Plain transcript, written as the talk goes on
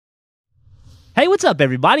Hey, what's up,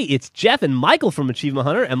 everybody? It's Jeff and Michael from Achievement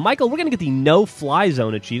Hunter. And Michael, we're going to get the No-Fly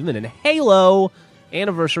Zone achievement in Halo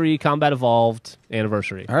Anniversary, Combat Evolved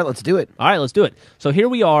Anniversary. All right, let's do it. All right, let's do it. So here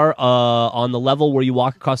we are on the level where you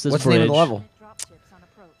walk across this What's bridge. the name of the level?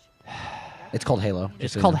 It's called Halo.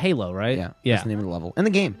 It's called Halo, right? Yeah. Yeah. That's the name of the level. And the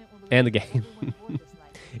game. And the game.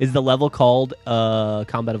 Is the level called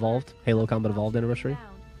Combat Evolved? Halo Combat Evolved Anniversary?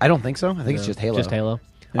 I don't think so. I think it's just Halo. Just Halo.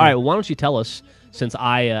 Yeah. All right, well, why don't you tell us, since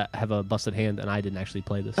I have a busted hand and I didn't actually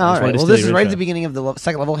play this. All I just wanted right. to Well, steal this is your right at intro. the beginning of the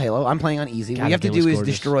second level of Halo. I'm playing on easy. God, What you have the to game do was is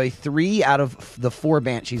gorgeous. destroy 3 out of the 4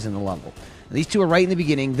 Banshees in the level. These 2 are right in the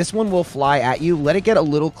beginning. This one will fly at you. Let it get a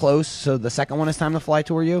little close, so the second one is time to fly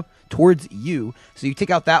towards you. So you take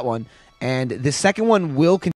out that one, and the second one will continue.